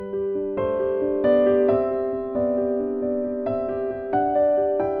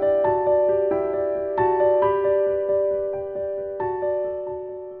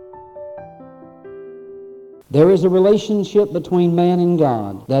There is a relationship between man and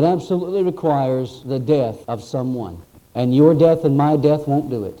God that absolutely requires the death of someone. And your death and my death won't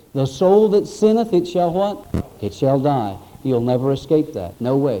do it. The soul that sinneth, it shall what? It shall die. You'll never escape that.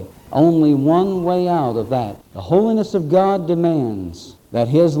 No way. Only one way out of that. The holiness of God demands that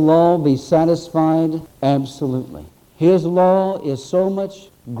His law be satisfied absolutely. His law is so much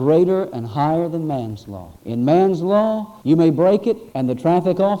greater and higher than man's law. In man's law, you may break it, and the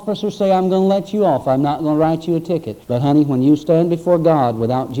traffic officer say, I'm going to let you off. I'm not going to write you a ticket. But honey, when you stand before God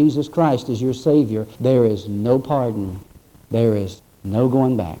without Jesus Christ as your Savior, there is no pardon. There is no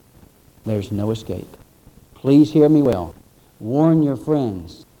going back. There's no escape. Please hear me well. Warn your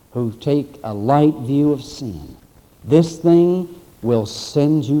friends who take a light view of sin. This thing will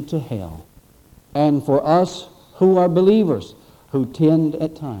send you to hell. And for us who are believers, who tend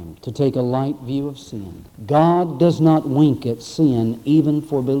at times to take a light view of sin, God does not wink at sin even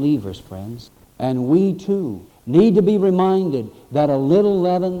for believers, friends. And we too need to be reminded that a little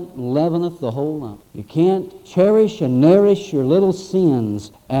leaven leaveneth the whole lump. You can't cherish and nourish your little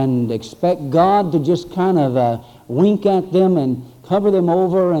sins and expect God to just kind of wink at them and cover them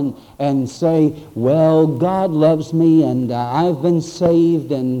over and say, well, God loves me and I've been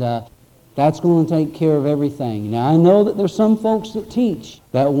saved and that's going to take care of everything. Now, I know that there's some folks that teach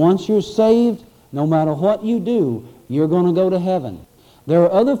that once you're saved, no matter what you do, you're going to go to heaven. There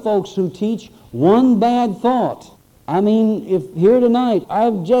are other folks who teach one bad thought. I mean, if here tonight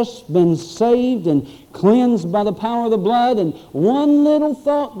I've just been saved and cleansed by the power of the blood, and one little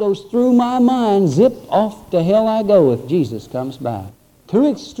thought goes through my mind, zip, off to hell I go if Jesus comes back.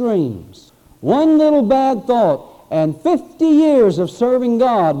 Two extremes. One little bad thought, and 50 years of serving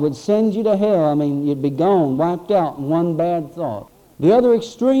God would send you to hell. I mean, you'd be gone, wiped out in one bad thought. The other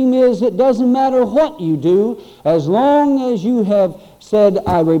extreme is it doesn't matter what you do, as long as you have said,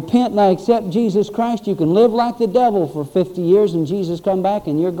 I repent and I accept Jesus Christ, you can live like the devil for 50 years and Jesus come back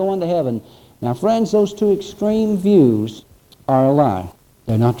and you're going to heaven. Now, friends, those two extreme views are a lie.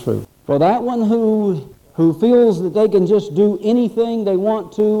 They're not true. For that one who feels that they can just do anything they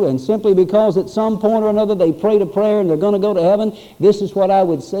want to, and simply because at some point or another they prayed a prayer and they're going to go to heaven, this is what I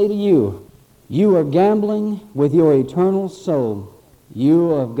would say to you. You are gambling with your eternal soul.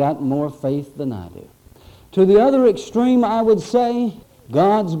 You have got more faith than I do. To the other extreme, I would say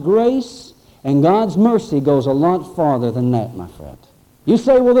God's grace and God's mercy goes a lot farther than that, my friend. You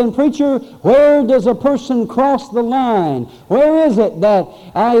say, well then, preacher, where does a person cross the line? Where is it that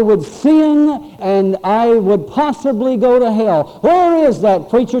I would sin and I would possibly go to hell? Where is that,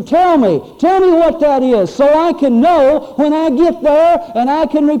 preacher? Tell me what that is so I can know when I get there and I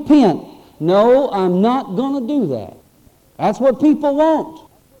can repent. No, I'm not going to do that. That's what people want.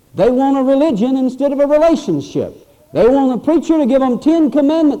 They want a religion instead of a relationship. They want a preacher to give them 10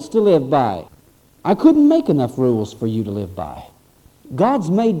 commandments to live by. I couldn't make enough rules for you to live by. God's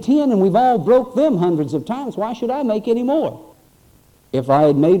made 10 and we've all broke them hundreds of times. Why should I make any more? If I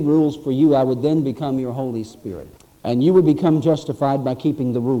had made rules for you, I would then become your Holy Spirit. And you would become justified by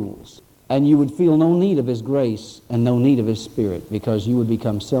keeping the rules. And you would feel no need of His grace and no need of His Spirit because you would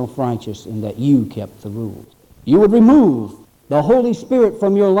become self-righteous in that you kept the rules. You would remove the Holy Spirit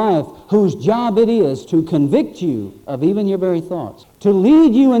from your life, whose job it is to convict you of even your very thoughts, to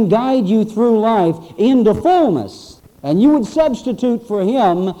lead you and guide you through life into fullness. And you would substitute for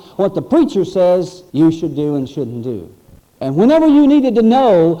Him what the preacher says you should do and shouldn't do. And whenever you needed to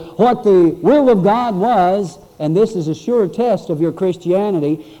know what the will of God was, and this is a sure test of your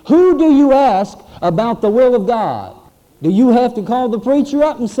Christianity, who do you ask about the will of God? Do you have to call the preacher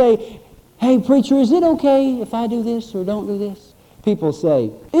up and say, hey, preacher, is it okay if I do this or don't do this? People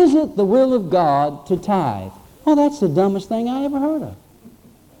say, is it the will of God to tithe? Well, that's the dumbest thing I ever heard of.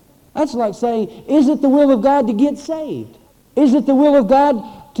 That's like saying, is it the will of God to get saved? Is it the will of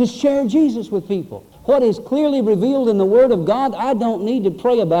God to share Jesus with people? What is clearly revealed in the Word of God, I don't need to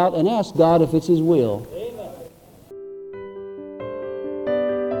pray about and ask God if it's His will.